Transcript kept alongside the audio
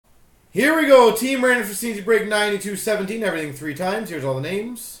Here we go. Team random for C&C break 92-17. Everything 3 times. Here's all the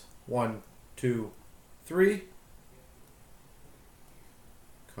names. 1, 2, 3.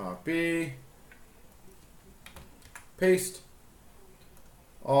 Copy. Paste.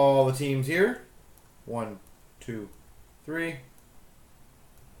 All the teams here. 1, 2, 3.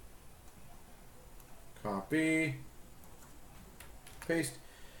 Copy. Paste.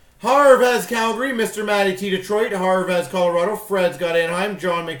 Harv has Calgary. Mr. Matty T. Detroit. Harv has Colorado. Fred's got Anaheim.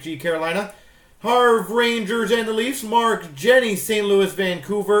 John McG. Carolina. Harv Rangers and the Leafs. Mark Jenny St. Louis,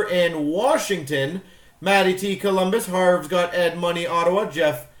 Vancouver, and Washington. Matty T. Columbus. Harv's got Ed Money Ottawa.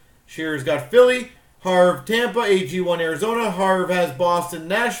 Jeff Shearer's got Philly. Harv Tampa. AG1 Arizona. Harv has Boston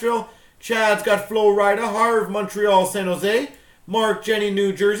Nashville. Chad's got Florida. Harv Montreal San Jose. Mark Jenny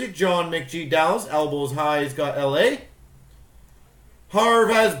New Jersey. John McG Dallas. Elbows High's got LA. Harv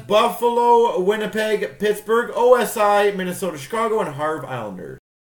has Buffalo, Winnipeg, Pittsburgh, OSI, Minnesota, Chicago, and Harv Islanders.